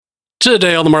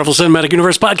Today on the Marvel Cinematic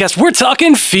Universe podcast, we're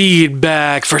talking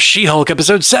feedback for She-Hulk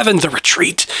Episode 7, The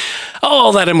Retreat.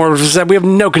 All that and more that we have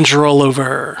no control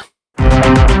over.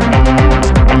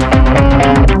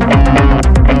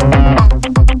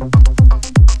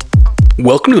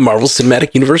 Welcome to the Marvel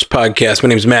Cinematic Universe podcast. My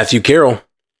name is Matthew Carroll.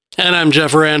 And I'm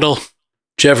Jeff Randall.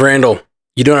 Jeff Randall,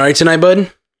 you doing all right tonight,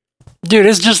 bud? Dude,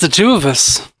 it's just the two of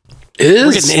us. It is?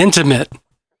 We're getting intimate.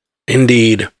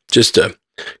 Indeed. Just a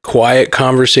quiet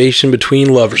conversation between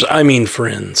lovers. I mean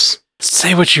friends.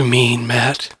 Say what you mean,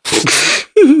 Matt.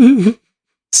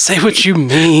 Say what you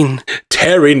mean.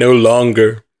 Tarry no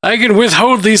longer. I can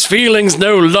withhold these feelings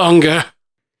no longer.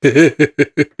 I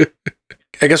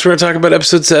guess we're going to talk about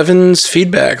episode 7's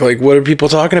feedback. Like, what are people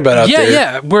talking about out there?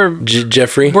 Yeah. We're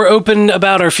Jeffrey? We're open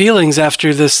about our feelings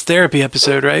after this therapy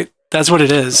episode, right? That's what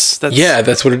it is.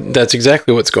 That's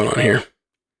exactly what's going on here.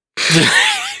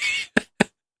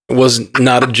 It was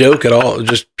not a joke at all.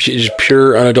 Just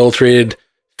pure, unadulterated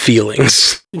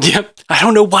feelings. Yep. I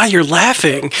don't know why you're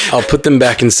laughing. I'll put them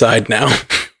back inside now.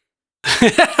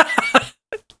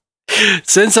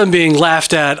 Since I'm being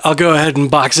laughed at, I'll go ahead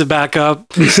and box it back up.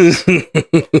 Put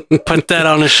that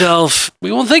on a shelf.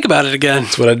 We won't think about it again.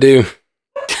 That's what I do.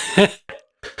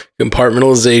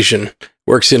 Compartmentalization.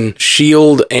 Works in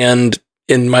S.H.I.E.L.D. and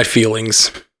in my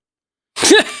feelings.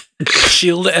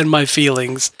 S.H.I.E.L.D. and my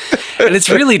feelings. And it's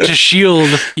really to shield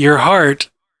your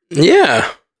heart. Yeah.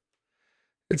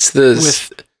 It's the...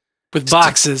 With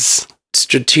boxes.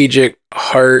 Strategic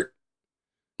heart.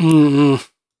 Mm-hmm.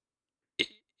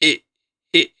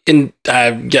 And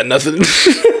I've got nothing.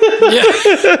 Yeah.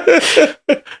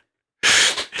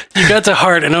 You got to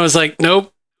heart, and I was like,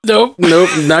 nope. Not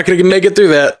gonna make it through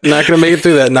that.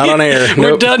 Not on air.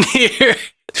 We're done here.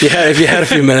 If you had a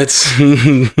few minutes.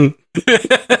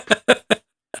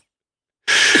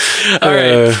 All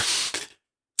right.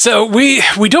 So we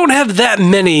don't have that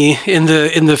many in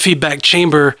the feedback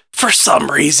chamber for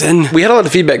some reason. We had a lot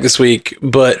of feedback this week,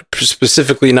 but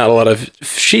specifically not a lot of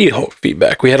She-Hulk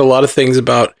feedback. We had a lot of things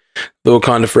about the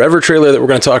Wakanda Forever trailer that we're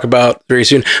going to talk about very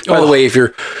soon. By the way, if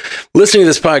you're listening to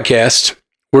this podcast,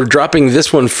 we're dropping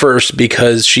this one first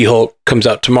because She-Hulk comes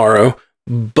out tomorrow,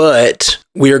 but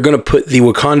we are going to put the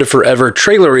Wakanda Forever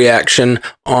trailer reaction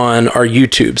on our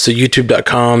YouTube. So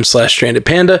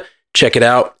youtube.com/strandedpanda. Check it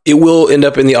out. It will end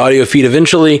up in the audio feed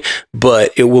eventually,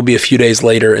 but it will be a few days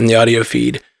later in the audio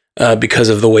feed because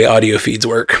of the way audio feeds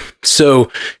work.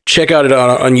 So check out it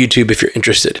on YouTube if you're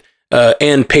interested.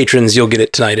 And patrons, you'll get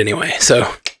it tonight anyway.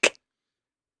 So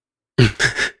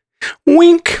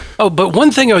wink. Oh, but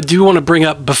one thing I do want to bring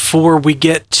up before we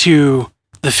get to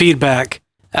the feedback,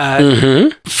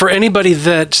 for anybody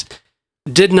that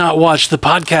did not watch the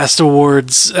podcast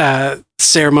awards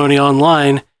ceremony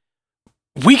online,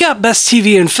 we got Best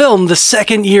TV and Film the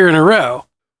second year in a row.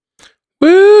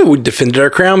 Woo! We defended our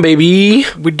crown, baby.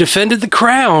 We defended the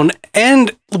crown,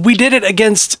 and we did it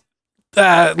against,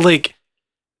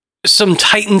 some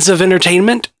titans of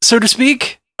entertainment, so to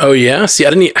speak. Oh, yeah? See,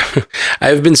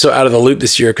 I've been so out of the loop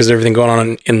this year because everything going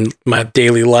on in my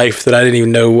daily life that I didn't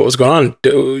even know what was going on.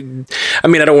 I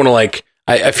mean, I don't want to,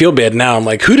 I feel bad now. I'm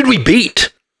like, who did we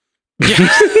beat? Yeah.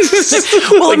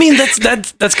 Well, I mean, that's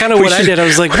kind of what I did. I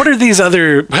was like, who are these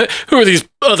other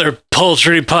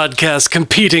paltry podcasts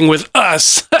competing with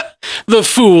us? The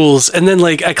fools. And then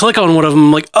I click on one of them,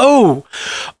 I'm like, oh,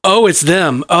 it's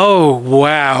them. Oh,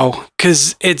 wow.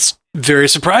 Because it's very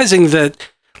surprising that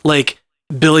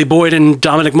Billy Boyd and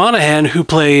Dominic Monaghan, who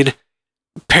played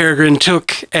Peregrine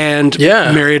Took and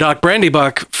Meriadoc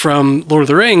Brandybuck from Lord of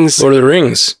the Rings.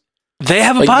 They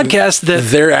have a podcast that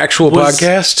their actual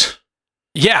podcast?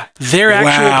 Yeah, their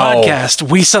actual podcast.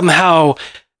 We somehow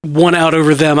won out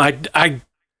over them. I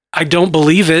don't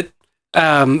believe it.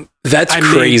 That's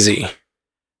crazy.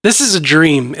 This is a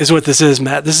dream, is what this is,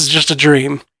 Matt. This is just a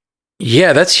dream.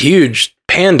 Yeah, that's huge.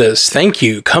 Pandas, thank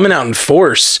you. Coming out in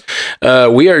force.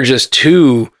 We are just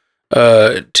two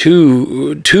humble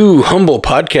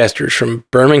podcasters from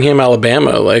Birmingham,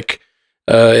 Alabama.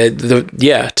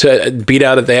 To beat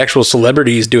out the actual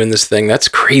celebrities doing this thing. That's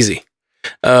crazy.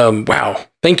 Wow.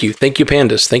 Thank you,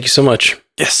 pandas. Thank you so much.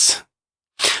 Yes.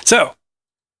 So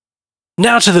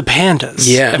now to the pandas.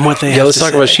 Yeah. And what they have let's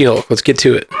talk about She-Hulk. Let's get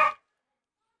to it.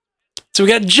 So we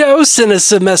got Joe sent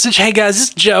us a message. Hey guys, this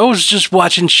is Joe. I was just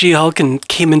watching She-Hulk and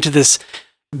came into this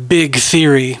big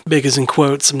theory, big as in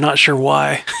quotes. I'm not sure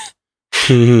why.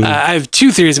 I have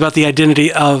two theories about the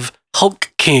identity of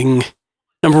Hulk King.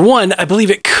 Number one, I believe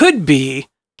it could be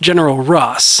General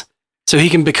Ross, so he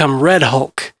can become Red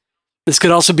Hulk. This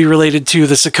could also be related to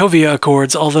the Sokovia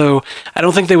Accords, although I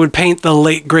don't think they would paint the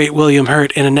late, great William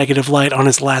Hurt in a negative light on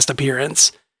his last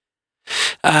appearance.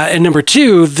 And number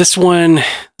 2, this one's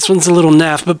a little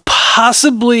naff, but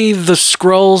possibly the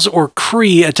Skrulls or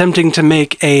Kree attempting to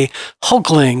make a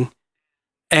Hulkling,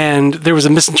 and there was a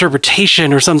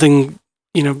misinterpretation or something,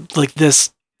 like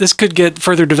this. This could get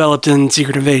further developed in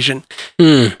Secret Invasion.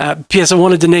 P.S. I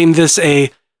wanted to name this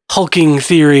a hulking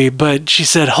theory, but she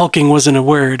said hulking wasn't a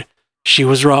word. She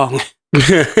was wrong.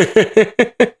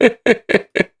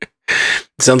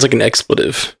 Sounds like an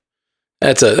expletive.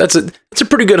 That's a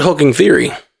pretty good hulking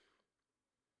theory.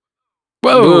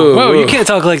 Whoa, you can't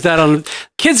talk like that on...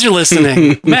 Kids are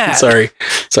listening. Matt. Sorry.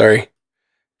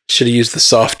 Should have used the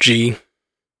soft G.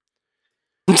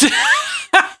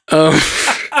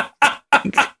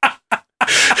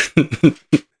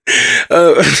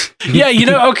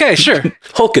 Yeah, okay, sure.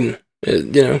 Hulking,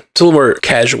 it's a little more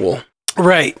casual.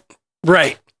 Right.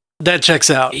 That checks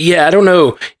out. Yeah, I don't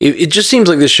know. It just seems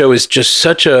like this show is just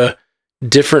such a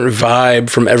different vibe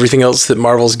from everything else that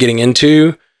Marvel's getting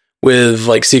into with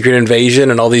like Secret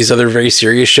Invasion and all these other very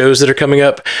serious shows that are coming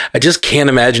up. I just can't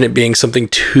imagine it being something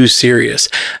too serious.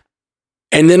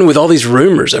 And then with all these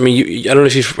rumors, I mean, I don't know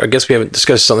if I guess we haven't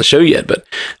discussed this on the show yet, but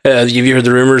have you heard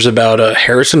the rumors about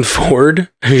Harrison Ford?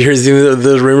 Have you heard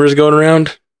those rumors going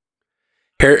around?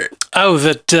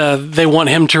 That they want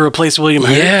him to replace William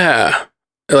Hurt? Yeah.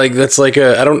 Like, that's like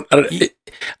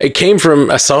it came from,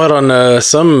 I saw it on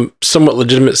some somewhat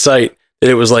legitimate site that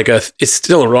it was like it's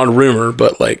still a wrong rumor,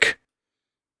 but like,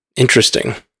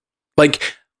 interesting. Like,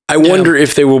 I wonder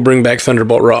if they will bring back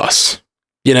Thunderbolt Ross.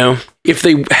 If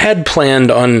they had planned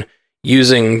on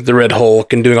using the Red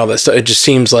Hulk and doing all that stuff, it just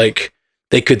seems like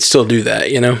they could still do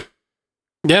that,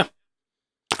 Yeah.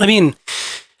 I mean,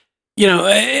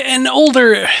 an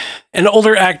older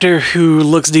actor who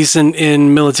looks decent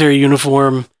in military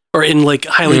uniform or in like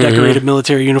highly decorated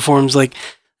military uniforms, like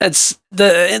that's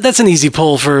an easy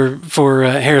pull for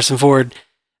Harrison Ford.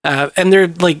 And they're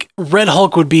like, Red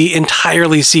Hulk would be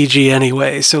entirely CG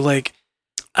anyway. So like,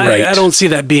 right. I don't see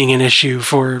that being an issue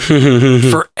for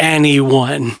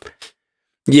anyone.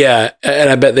 Yeah, and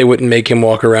I bet they wouldn't make him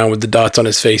walk around with the dots on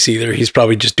his face either. He's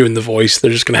probably just doing the voice. They're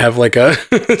just going to have like a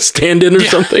stand-in or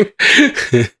something.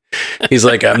 He's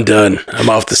like, I'm done. I'm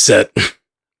off the set.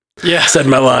 Yeah. Said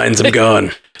my lines. I'm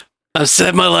gone. I've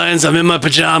said my lines. I'm in my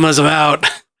pajamas. I'm out.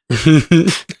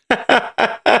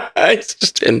 It's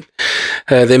just, and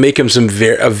they make him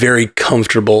a very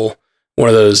comfortable one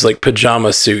of those like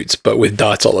pajama suits, but with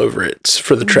dots all over it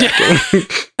for the tracking.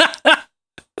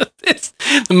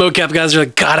 The mocap guys are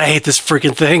like, God, I hate this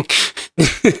freaking thing.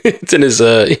 It's in his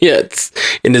it's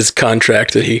in his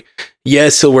contract that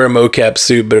he'll wear a mocap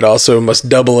suit, but it also must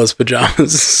double as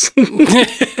pajamas.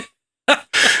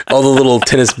 All the little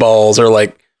tennis balls are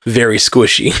like very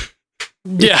squishy.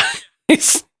 Yeah.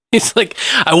 He's like,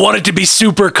 I want it to be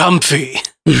super comfy.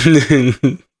 You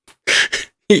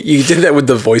did that with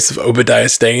the voice of Obadiah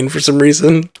Stane for some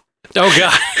reason. Oh,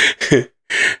 God.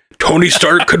 Tony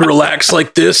Stark could relax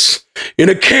like this in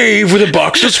a cave with a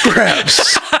box of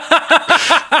scraps.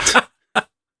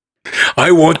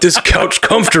 I want this couch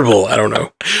comfortable. I don't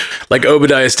know. Like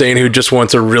Obadiah Stane, who just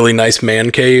wants a really nice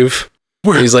man cave.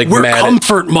 He's like, we're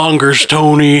comfort mongers,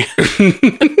 Tony.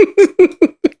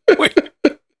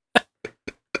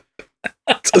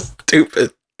 So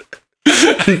stupid.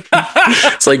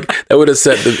 It's like that would have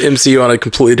set the MCU on a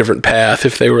completely different path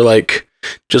if they were like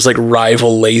just like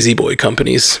rival lazy boy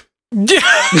companies. Yeah.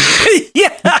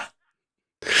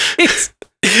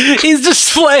 He's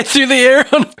just flying through the air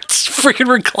on a freaking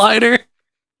recliner.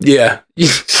 Yeah.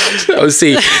 Oh,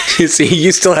 see,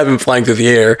 you still have him flying through the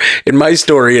air. In my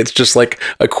story, it's just like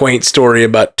a quaint story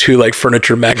about two like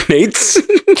furniture magnates.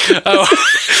 Oh.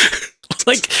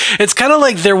 Like, it's kind of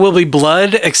like There Will Be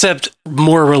Blood, except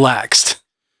more relaxed.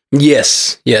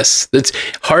 Yes. It's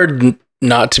hard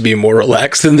not to be more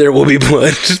relaxed than There Will Be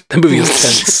Blood. That movie is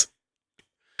tense.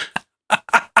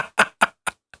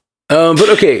 But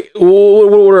okay,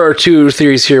 what are our two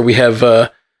theories here? We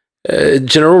have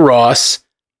General Ross.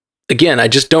 Again, I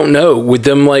just don't know. With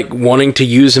them like wanting to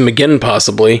use him again,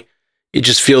 possibly, it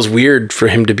just feels weird for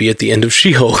him to be at the end of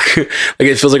She-Hulk. Like,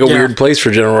 it feels like a weird place for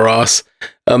General Ross.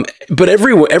 But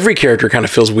every character kind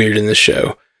of feels weird in this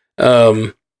show.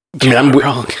 I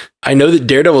know that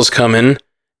Daredevil's coming,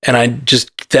 and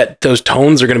those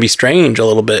tones are going to be strange a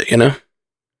little bit,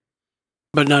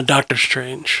 But not Doctor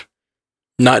Strange.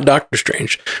 Not Doctor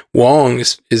Strange. Wong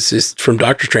is from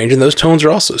Doctor Strange, and those tones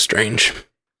are also strange.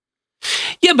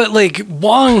 Yeah, but like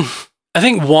Wong, I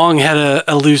think Wong had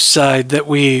a loose side that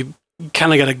we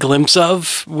kind of got a glimpse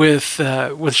of with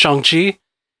Shang-Chi.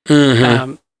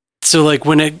 Mm-hmm. So like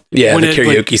when the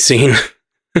karaoke scene.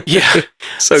 Yeah.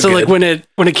 So like when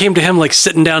it came to him like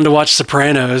sitting down to watch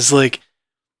Sopranos, like,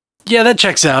 yeah, that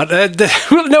checks out.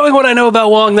 Knowing what I know about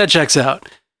Wong, that checks out.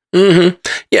 Mm-hmm.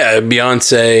 Yeah,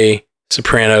 Beyonce,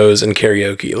 Sopranos, and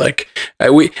karaoke. Like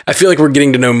I feel like we're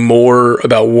getting to know more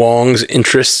about Wong's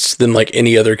interests than like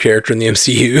any other character in the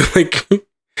MCU. Like,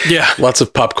 yeah, lots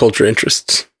of pop culture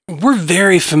interests. We're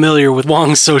very familiar with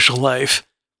Wong's social life.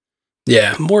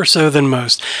 Yeah, more so than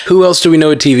most. Who else do we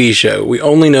know a TV show? We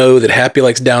only know that Happy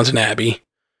likes Downton Abbey,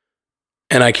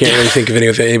 and I can't really think of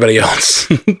anybody else.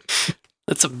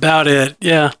 That's about it.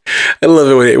 Yeah, I love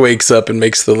it when it wakes up and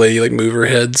makes the lady like move her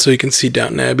head so you can see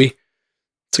Downton Abbey.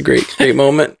 It's a great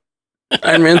moment.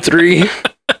 Iron Man 3.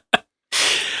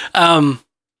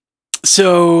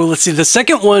 So let's see. The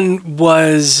second one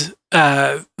was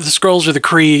the Skrulls or the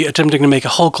Kree attempting to make a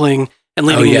Hulkling and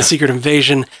leading in a secret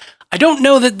invasion. I don't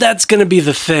know that that's going to be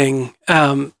the thing.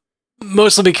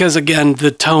 Mostly because, again,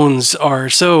 the tones are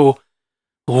so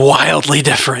wildly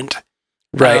different.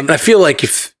 Right. And I feel like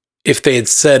if they had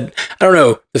said, I don't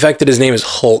know, the fact that his name is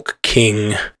Hulk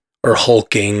King or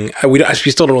Hulking, we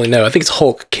still don't really know. I think it's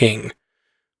Hulk King.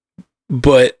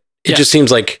 But it just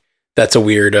seems like that's a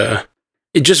weird,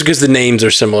 just because the names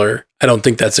are similar, I don't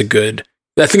think that's a good,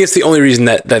 I think it's the only reason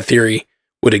that theory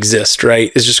would exist,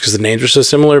 right? Is just because the names are so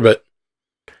similar, but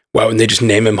why wouldn't they just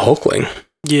name him Hulkling?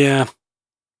 Yeah.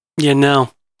 Yeah,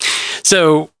 no.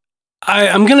 So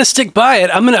I'm going to stick by it.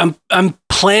 I'm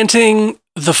planting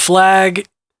the flag,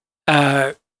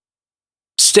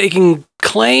 staking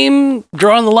claim,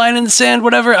 drawing the line in the sand,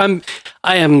 whatever.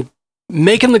 I am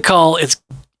making the call.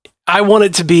 I want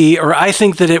it to be, or I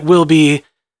think that it will be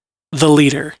the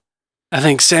leader. I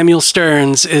think Samuel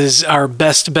Stearns is our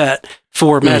best bet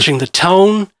for matching the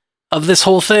tone of this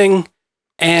whole thing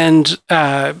and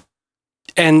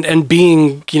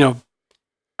being,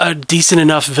 a decent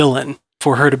enough villain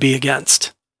for her to be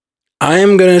against. I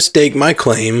am going to stake my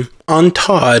claim on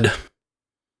Todd.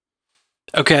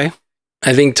 Okay.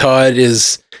 I think Todd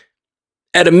is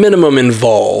at a minimum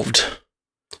involved.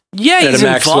 Yeah, he's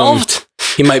involved.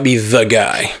 He might be the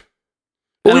guy.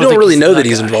 Well, we don't really know that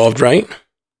he's involved, right?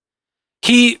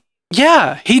 He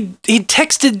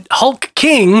texted Hulk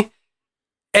King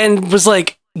and was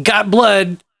like, got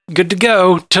blood, good to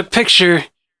go, took picture.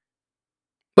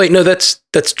 Wait, no, that's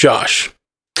Josh.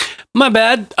 My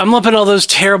bad. I'm lumping all those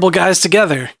terrible guys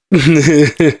together.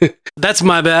 That's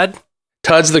my bad.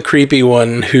 Todd's the creepy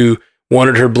one who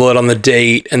wanted her blood on the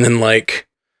date and then like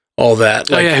all that.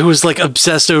 Like, who was like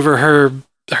obsessed over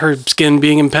her skin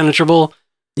being impenetrable.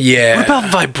 Yeah. What about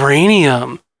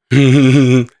vibranium?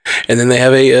 And then they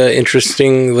have a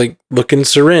interesting like looking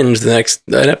syringe an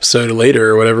episode later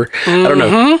or whatever. I don't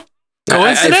know.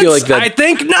 I feel like that. I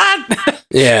think not.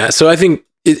 Yeah. So I think,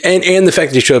 and the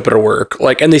fact that he showed up at her work,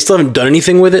 like, and they still haven't done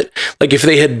anything with it. Like if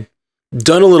they had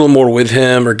done a little more with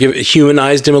him or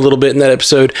humanized him a little bit in that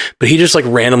episode, but he just like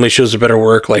randomly shows up at her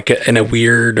work, like in a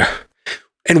weird,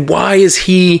 and why is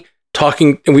he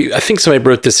talking? And I think somebody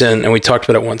wrote this in and we talked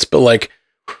about it once, but like,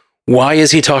 why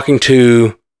is he talking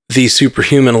to the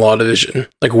superhuman law division?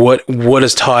 Like what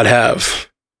does Todd have?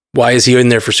 Why is he in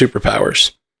there for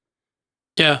superpowers?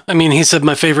 Yeah. I mean, he said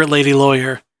my favorite lady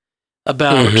lawyer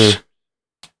about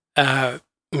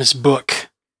Miss Book.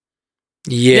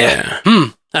 Yeah.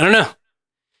 I don't know.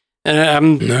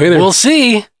 No either. We'll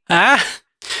see. Yeah.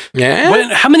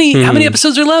 How many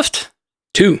episodes are left?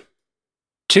 2.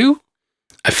 2?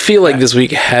 I feel like this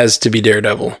week has to be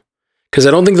Daredevil. Because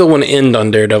I don't think they'll want to end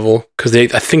on Daredevil. Because I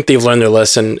think they've learned their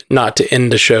lesson not to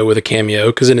end the show with a cameo.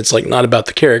 Because then it's like not about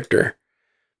the character.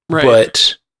 Right.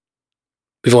 But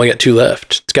we've only got 2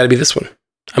 left. It's got to be this one.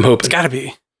 I'm hoping. It's got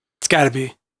to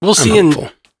be. We'll see in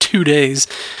 2 days.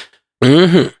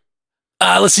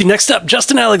 Let's see. Next up,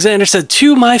 Justin Alexander said,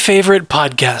 2 my favorite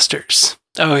podcasters.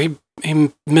 Oh, he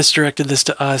misdirected this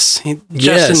to us.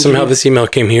 Somehow this email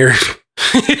came here.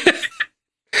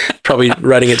 Probably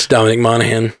writing it to Dominic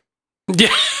Monaghan.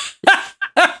 Yeah.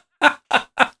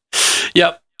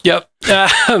 Yep.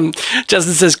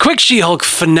 Justin says, quick She-Hulk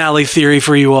finale theory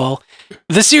for you all.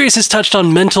 The series has touched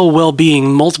on mental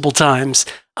well-being multiple times.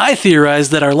 I theorize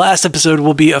that our last episode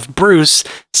will be of Bruce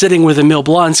sitting with Emil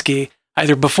Blonsky,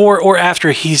 either before or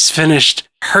after he's finished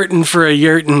hurting for a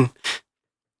yurtin.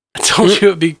 I told you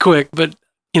it'd be quick, but,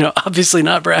 obviously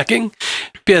not bragging.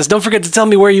 P.S. Don't forget to tell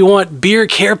me where you want beer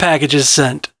care packages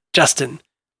sent. Justin.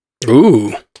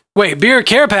 Ooh. Wait, beer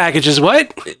care packages,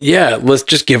 what? Yeah, let's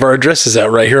just give our addresses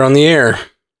out right here on the air.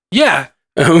 Yeah.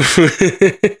 Oh,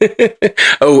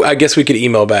 I guess we could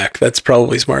email back. That's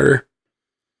probably smarter.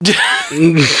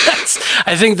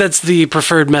 I think that's the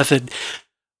preferred method.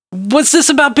 What's this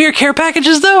about beer care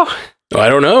packages, though? I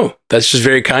don't know. That's just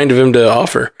very kind of him to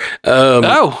offer.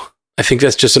 I think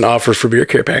that's just an offer for beer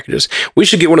care packages. We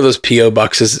should get one of those PO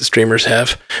boxes that streamers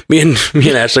have. Me and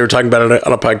Ashley were talking about it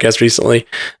on a podcast recently.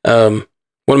 One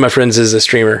of my friends is a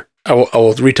streamer. I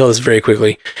will retell this very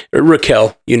quickly.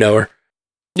 Raquel, you know her.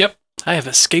 Yep. I have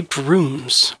escaped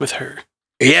rooms with her.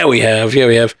 Yeah, we have.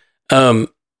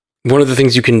 One of the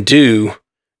things you can do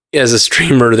as a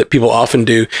streamer that people often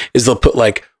do is they'll put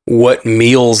like what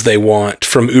meals they want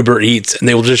from Uber Eats, and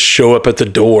they will just show up at the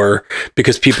door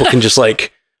because people can just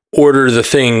like order the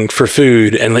thing for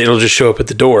food and it'll just show up at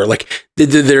the door. Like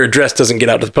their address doesn't get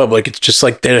out to the public. It's just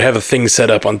like they have a thing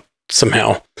set up on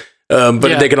somehow.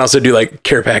 But they can also do like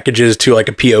care packages to like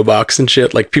a PO box and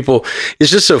shit. Like people,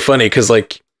 it's just so funny because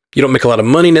like you don't make a lot of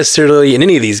money necessarily in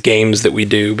any of these games that we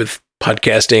do with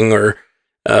podcasting or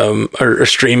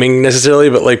streaming necessarily,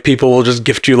 but like people will just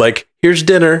gift you like, here's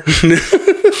dinner.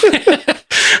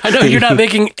 I know you're not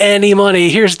making any money.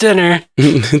 Here's dinner.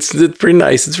 It's pretty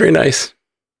nice. It's very nice.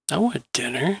 I want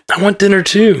dinner. I want dinner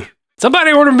too.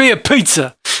 Somebody order me a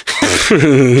pizza.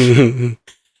 You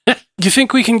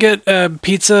think we can get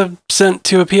pizza sent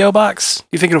to a PO box?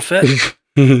 You think it'll fit?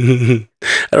 I don't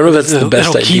know if that's the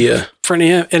best idea for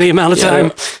any amount of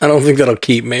time. I don't think that'll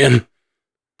keep, man.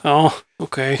 Oh,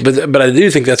 okay. But I do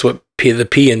think that's what the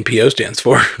P in PO stands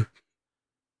for.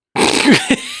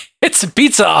 It's a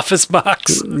pizza office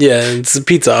box. Yeah, it's a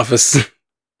pizza office.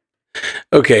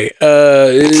 Okay.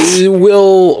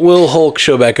 Will Hulk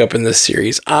show back up in this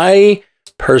series? I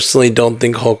personally don't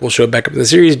think Hulk will show back up in the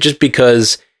series just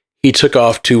because he took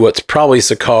off to what's probably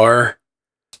Sakaar.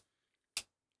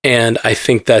 And I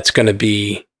think that's going to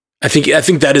be... I think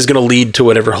that is going to lead to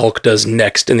whatever Hulk does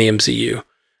next in the MCU.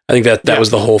 I think that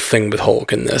was the whole thing with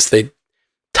Hulk in this. They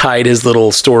tied his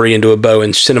little story into a bow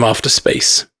and sent him off to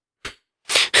space.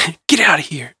 Get out of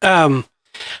here.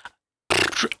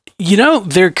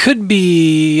 There could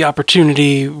be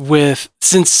opportunity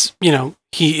since,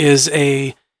 he is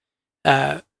a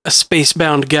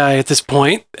space-bound guy at this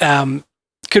point,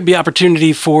 could be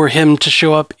opportunity for him to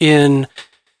show up in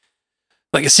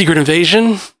like a Secret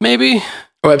Invasion, maybe?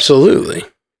 Oh, absolutely.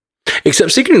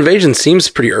 Except Secret Invasion seems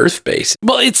pretty Earth-based.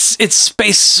 Well, it's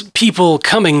space people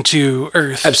coming to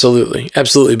Earth. Absolutely.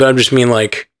 But I just mean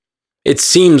like, it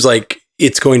seems like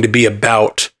it's going to be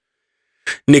about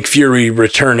Nick Fury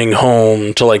returning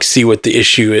home to like see what the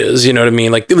issue is. You know what I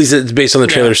mean? Like, at least it's based on the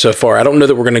trailer so far. I don't know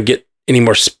that we're going to get any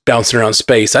more bouncing around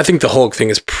space. I think the Hulk thing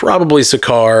is probably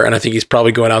Sakaar, and I think he's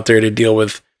probably going out there to deal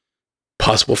with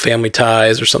possible family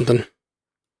ties or something.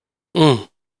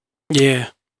 Yeah.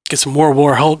 Get some World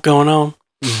War Hulk going on.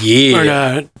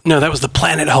 Yeah. No, that was the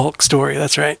Planet Hulk story.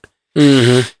 That's right.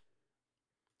 Mm-hmm.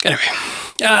 Anyway,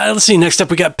 let's see. Next up,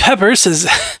 we got Pepper says,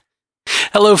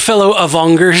 hello, fellow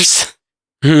Avengers.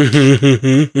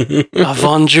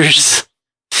 Avengers.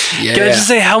 Yeah. Can I just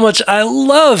say how much I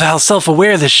love how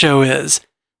self-aware this show is?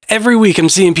 Every week I'm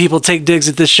seeing people take digs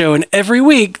at this show, and every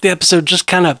week the episode just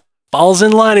kind of falls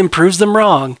in line and proves them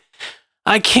wrong.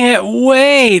 I can't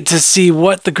wait to see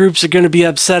what the groups are going to be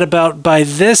upset about by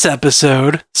this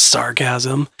episode.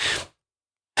 Sarcasm.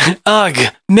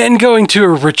 Ugh, men going to a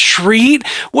retreat?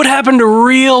 What happened to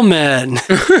real men?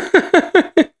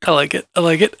 I like it.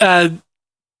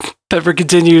 Pepper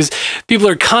continues, people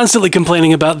are constantly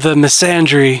complaining about the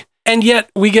misandry, and yet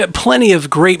we get plenty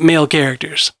of great male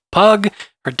characters. Pug,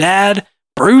 her dad,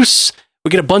 Bruce. We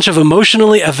get a bunch of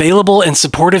emotionally available and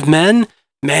supportive men.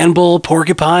 Manbull,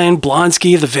 Porcupine,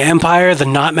 Blonsky, the vampire, the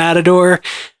not matador.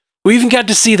 We even got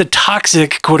to see the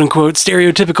toxic, quote-unquote,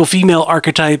 stereotypical female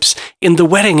archetypes in the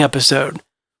wedding episode.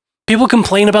 People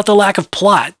complain about the lack of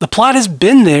plot. The plot has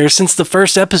been there since the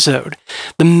first episode.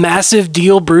 The massive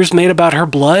deal Bruce made about her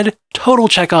blood, total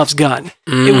Chekhov's gun.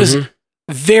 Mm-hmm. It was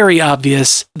very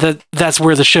obvious that that's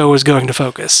where the show was going to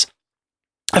focus.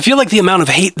 I feel like the amount of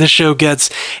hate this show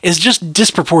gets is just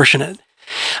disproportionate.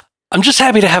 I'm just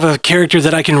happy to have a character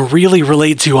that I can really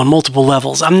relate to on multiple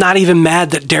levels. I'm not even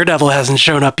mad that Daredevil hasn't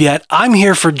shown up yet. I'm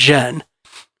here for Jen.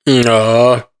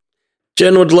 Aw,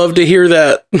 Jen would love to hear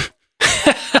that.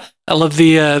 I love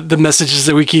the messages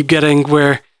that we keep getting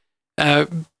where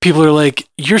people are like,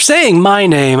 you're saying my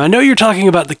name. I know you're talking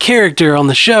about the character on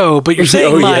the show, but you're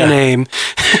saying my name.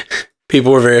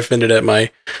 People were very offended at my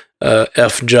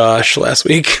F Josh last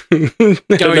week.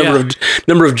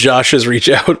 Number of Joshes reach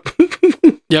out.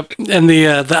 Yep, and the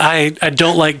I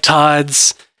don't like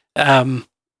Todd's, and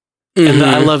the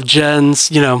I love Jen's.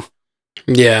 Yeah,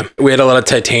 we had a lot of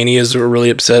Titanias that were really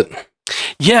upset.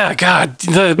 Yeah, God,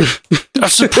 a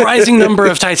surprising number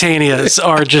of Titanias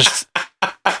are just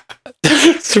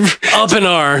up in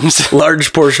arms.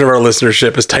 Large portion of our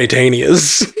listenership is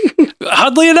Titanias.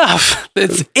 oddly enough,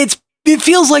 it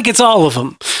feels like it's all of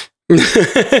them.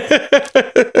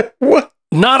 What?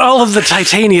 Not all of the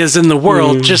Titanias in the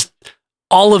world, just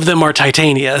all of them are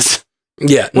Titanias.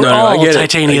 Yeah, We're all I get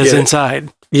Titanias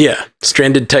inside. Yeah,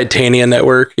 Stranded Titania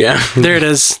Network. Yeah, there it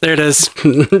is.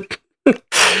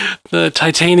 The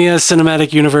Titania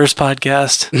Cinematic Universe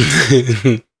podcast.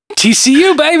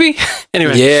 TCU, baby.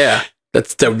 Anyway. Yeah.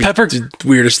 That would be Pepper, the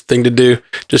weirdest thing to do.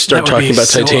 Just start talking about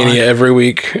Titania every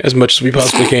week as much as we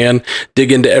possibly can.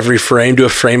 Dig into every frame, do a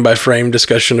frame-by-frame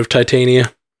discussion of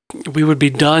Titania. We would be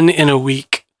done in a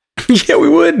week. Yeah, we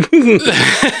would.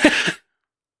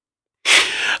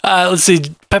 Let's see.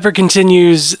 Pepper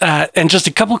continues, and just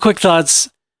a couple quick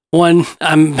thoughts. One,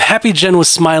 I'm happy Jen was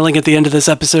smiling at the end of this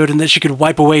episode and that she could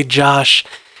wipe away Josh.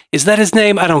 Is that his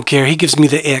name? I don't care. He gives me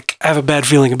the ick. I have a bad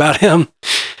feeling about him.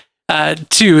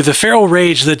 Two, the feral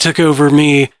rage that took over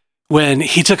me when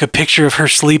he took a picture of her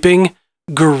sleeping.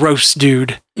 Gross,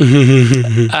 dude.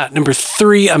 Number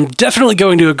three, I'm definitely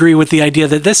going to agree with the idea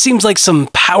that this seems like some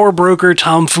power broker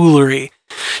tomfoolery.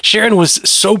 Sharon was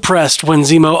so pressed when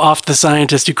Zemo offed the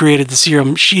scientist who created the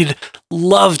serum. She'd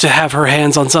love to have her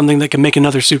hands on something that can make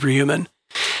another superhuman.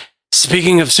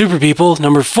 Speaking of super people,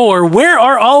 number four, where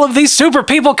are all of these super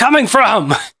people coming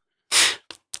from?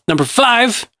 Number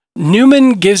five,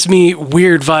 Newman gives me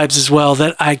weird vibes as well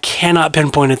that I cannot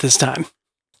pinpoint at this time.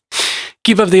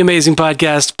 Keep up the amazing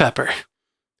podcast, Pepper.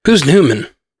 Who's Newman?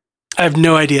 I have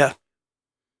no idea.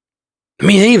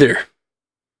 Me neither.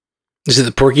 Is it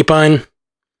the porcupine?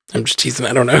 I'm just teasing.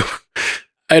 I don't know.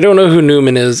 I don't know who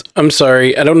Newman is. I'm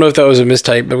sorry. I don't know if that was a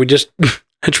mistype, but I just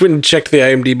went and checked the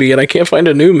IMDb and I can't find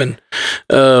a Newman.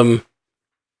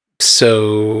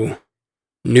 So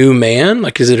new man?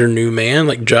 Like, is it her new man?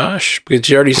 Like Josh? Because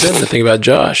she already said the thing about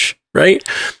Josh, right?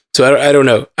 So I don't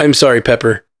know. I'm sorry,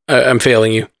 Pepper. I'm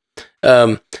failing you.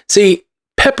 See,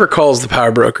 Pepper calls the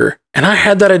power broker, and I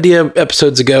had that idea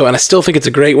episodes ago, and I still think it's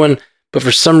a great one, but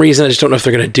for some reason, I just don't know if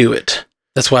they're going to do it.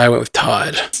 That's why I went with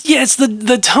Todd. Yeah, it's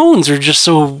the tones are just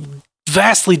so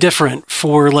vastly different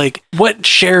for like what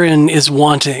Sharon is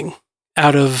wanting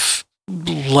out of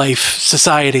life,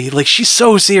 society. Like, she's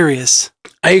so serious.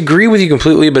 I agree with you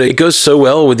completely, but it goes so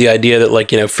well with the idea that,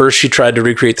 like, you know, first she tried to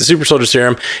recreate the super soldier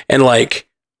serum, and like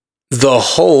the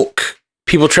Hulk,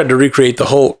 people tried to recreate the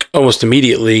Hulk almost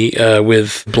immediately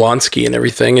with Blonsky and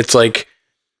everything. It's like,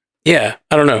 yeah,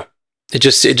 I don't know. It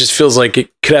just feels like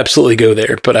it could absolutely go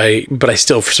there, but I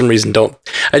still for some reason don't.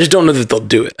 I just don't know that they'll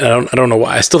do it. I don't know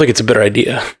why. I still think it's a better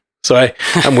idea. So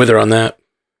I'm with her on that.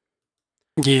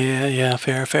 Yeah,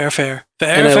 fair.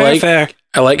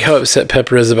 I like how upset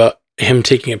Pepper is about him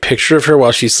taking a picture of her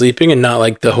while she's sleeping, and not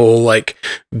like the whole like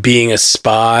being a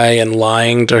spy and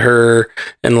lying to her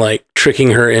and like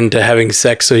tricking her into having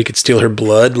sex so he could steal her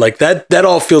blood. Like that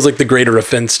all feels like the greater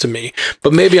offense to me,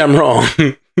 but maybe I'm wrong.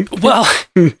 Well,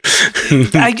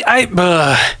 I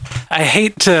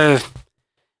hate to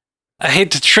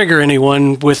trigger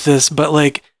anyone with this, but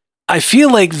like I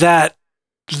feel like that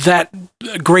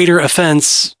greater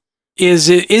offense is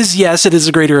yes, it is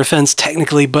a greater offense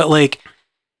technically, but like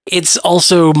it's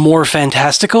also more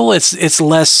fantastical. It's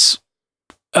less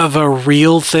of a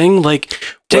real thing.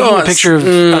 Like taking a picture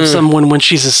of someone when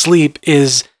she's asleep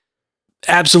is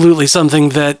absolutely something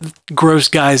that gross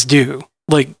guys do.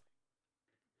 Like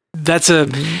that's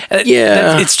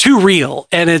it's too real,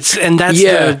 and that's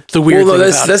the weird thing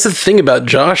about that's the thing about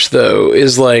Josh though,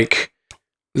 is like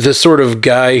the sort of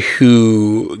guy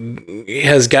who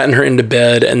has gotten her into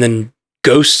bed and then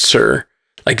ghosts her.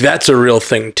 Like that's a real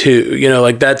thing too, you know.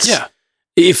 Like that's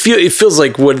it feels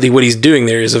like what he's doing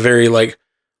there is a very like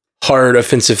hard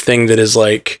offensive thing that is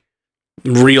like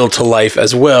real to life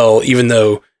as well, even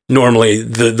though normally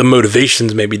the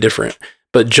motivations may be different.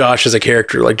 But Josh as a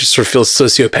character like just sort of feels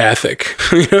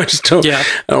sociopathic. You know, I just don't. Yeah.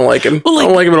 I don't like him. Well, like, I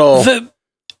don't like him at all.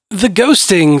 The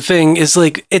ghosting thing is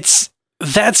like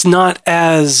that's not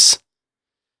as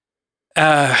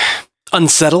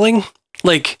unsettling.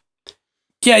 Like,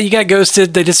 yeah, you got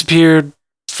ghosted, they disappeared,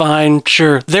 fine,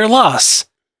 sure, their loss.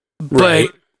 Right.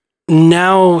 But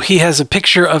now he has a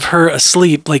picture of her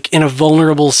asleep, like in a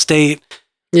vulnerable state.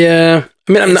 Yeah.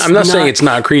 I mean, I'm not saying it's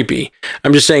not creepy.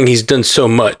 I'm just saying he's done so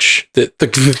much that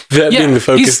being the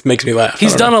focus makes me laugh.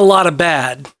 He's done a lot of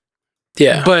bad.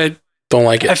 Yeah. But don't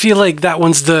like it. I feel like that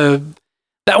one's the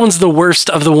worst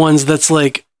of the ones that's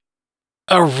like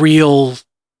a real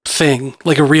thing,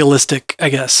 like a realistic, I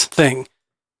guess, thing.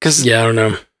 Cause I don't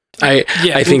know. I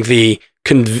think the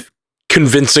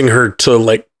convincing her to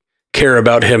like care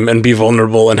about him and be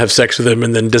vulnerable and have sex with him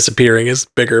and then disappearing is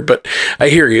bigger, but I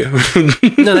hear you.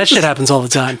 No, that shit happens all the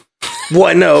time. Well,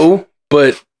 I know,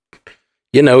 but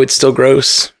it's still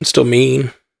gross. It's still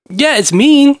mean. Yeah, it's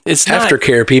mean. It's not.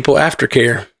 Aftercare, people.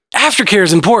 Aftercare. Aftercare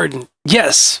is important.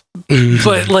 Yes.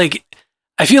 But like,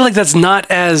 I feel like that's not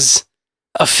as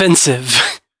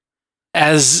offensive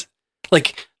as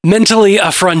like mentally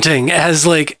affronting as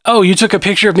like, oh, you took a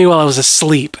picture of me while I was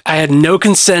asleep. I had no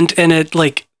consent in it.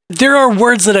 Like, there are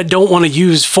words that I don't want to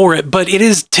use for it, but it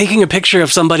is taking a picture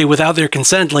of somebody without their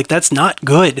consent. Like, that's not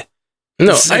good.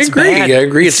 No, I agree. Bad. I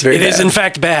agree. It's very bad. It is in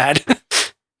fact bad.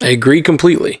 I agree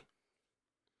completely.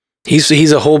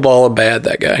 He's a whole ball of bad,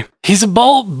 that guy. He's a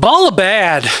ball of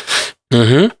bad.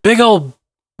 Mm-hmm. Big old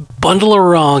bundle of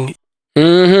wrong.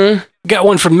 Mm-hmm. Got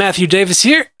one from Matthew Davis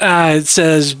here. It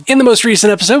says, in the most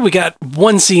recent episode, we got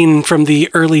one scene from the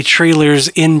early trailers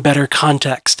in better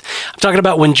context. I'm talking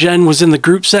about when Jen was in the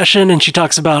group session and she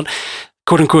talks about,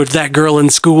 quote unquote, that girl in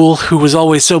school who was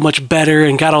always so much better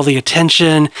and got all the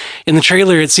attention. In the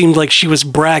trailer, it seemed like she was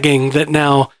bragging that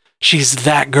now she's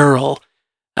that girl.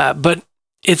 But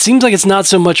it seems like it's not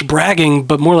so much bragging,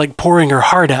 but more like pouring her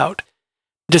heart out.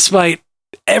 Despite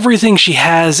everything she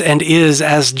has and is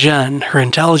as Jen, her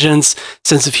intelligence,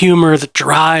 sense of humor, the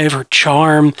drive, her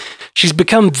charm, she's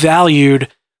become valued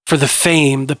for the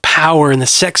fame, the power, and the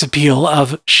sex appeal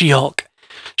of She-Hulk.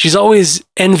 She's always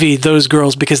envied those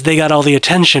girls because they got all the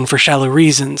attention for shallow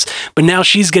reasons, but now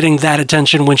she's getting that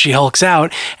attention when she hulks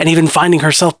out and even finding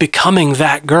herself becoming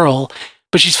that girl,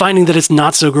 but she's finding that it's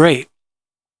not so great.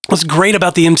 What's great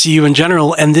about the MCU in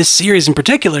general, and this series in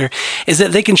particular, is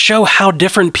that they can show how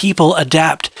different people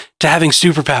adapt to having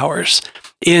superpowers.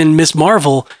 In Ms.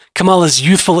 Marvel, Kamala's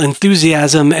youthful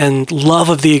enthusiasm and love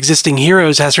of the existing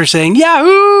heroes has her saying,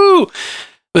 Yahoo!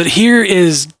 But here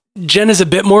is Jen is a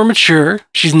bit more mature.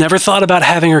 She's never thought about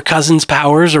having her cousin's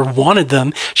powers or wanted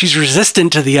them. She's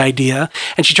resistant to the idea,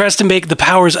 and she tries to make the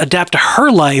powers adapt to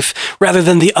her life rather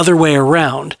than the other way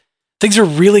around. Things are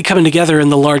really coming together in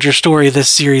the larger story this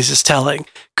series is telling.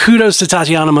 Kudos to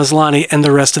Tatiana Maslany and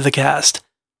the rest of the cast.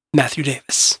 Matthew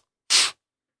Davis.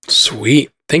 Sweet.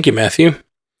 Thank you, Matthew.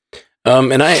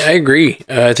 And I agree.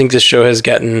 I think this show has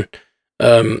gotten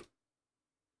to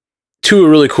a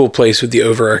really cool place with the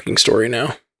overarching story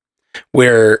now.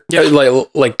 Where, I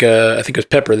think it was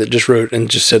Pepper that just wrote and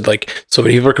just said, like, so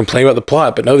many people are complaining about the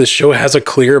plot, but no, this show has a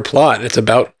clear plot. It's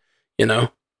about,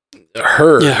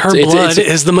 her. Yeah, her blood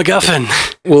is the MacGuffin.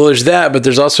 Well, there's that, but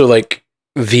there's also like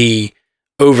the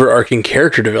overarching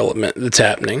character development that's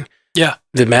happening. Yeah,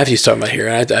 that Matthew's talking about here.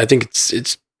 And I think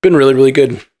it's been really, really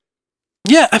good.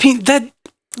 Yeah, I mean that.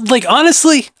 Like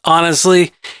honestly,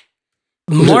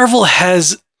 Marvel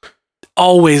has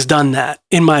always done that.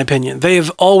 In my opinion, they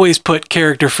have always put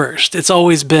character first. It's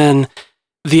always been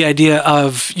the idea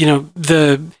of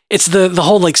the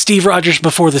whole like Steve Rogers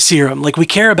before the serum. Like we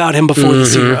care about him before the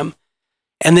serum.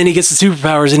 And then he gets the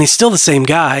superpowers and he's still the same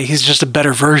guy. He's just a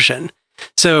better version.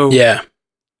 So, yeah,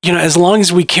 as long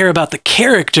as we care about the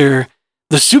character,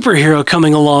 the superhero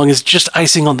coming along is just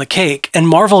icing on the cake. And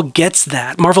Marvel gets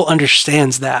that. Marvel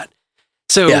understands that.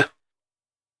 So,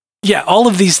 yeah, all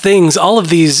of these things, all of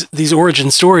these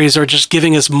origin stories are just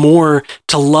giving us more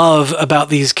to love about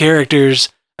these characters,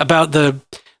 about the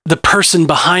person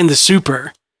behind the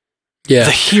super. Yeah.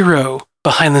 The hero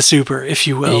behind the super, if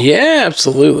you will. Yeah,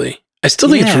 absolutely. I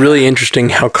still think it's really interesting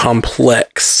how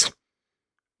complex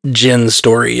Jen's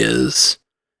story is.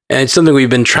 And it's something we've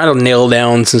been trying to nail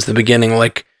down since the beginning.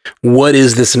 Like, what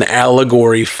is this an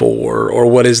allegory for? Or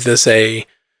what is this what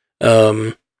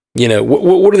are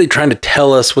they trying to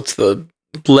tell us? What's the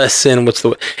lesson? And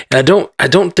I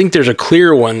don't think there's a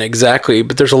clear one exactly,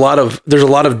 but there's a lot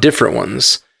of different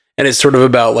ones. And it's sort of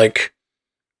about like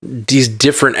these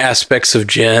different aspects of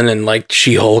Jen and like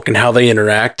She-Hulk and how they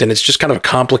interact. And it's just kind of a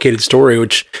complicated story,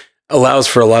 which allows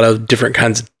for a lot of different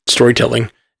kinds of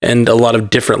storytelling and a lot of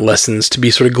different lessons to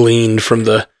be sort of gleaned from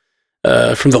the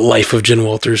life of Jen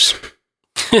Walters.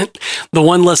 The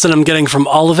one lesson I'm getting from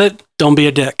all of it, don't be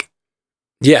a dick.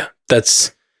 Yeah,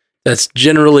 that's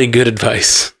generally good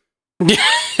advice.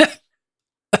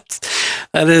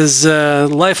 That is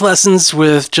life lessons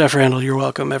with Jeff Randall. You're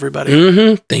welcome, everybody.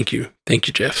 Mm-hmm. Thank you,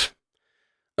 Jeff.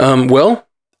 Well,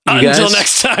 until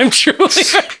next time, truly.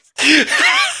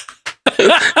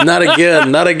 Not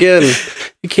again.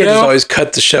 You can't just always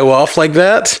cut the show off like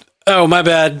that. Oh, my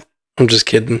bad. I'm just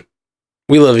kidding.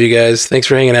 We love you guys. Thanks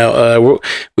for hanging out.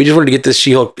 We just wanted to get this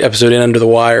She-Hulk episode in under the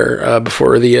wire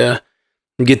before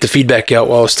get the feedback out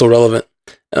while it's still relevant.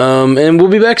 And we'll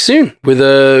be back soon with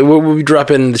we'll be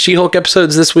dropping the She-Hulk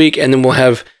episodes this week, and then we'll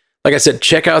have, like I said,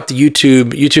 check out the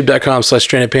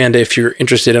youtube.com/strandedpanda if you're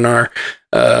interested in our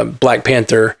Black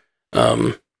Panther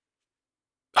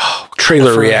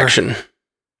trailer reaction.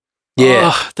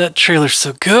 Yeah. Oh, that trailer's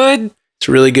so good. It's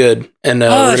really good. And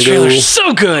the trailer's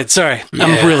so good. Sorry. Yeah.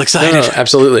 I'm real excited. No,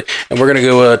 absolutely. And we're going to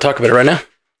go talk about it right now.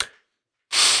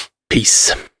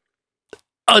 Peace.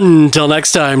 Until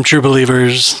next time, true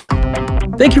believers.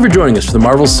 Thank you for joining us for the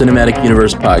Marvel Cinematic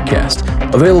Universe podcast.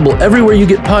 Available everywhere you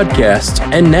get podcasts,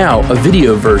 and now a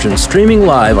video version streaming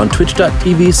live on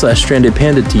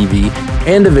twitch.tv/strandedpandatv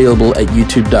and available at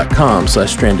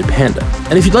youtube.com/strandedpanda.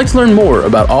 And if you'd like to learn more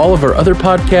about all of our other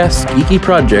podcasts, geeky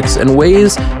projects, and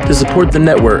ways to support the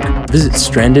network, visit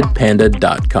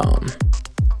strandedpanda.com.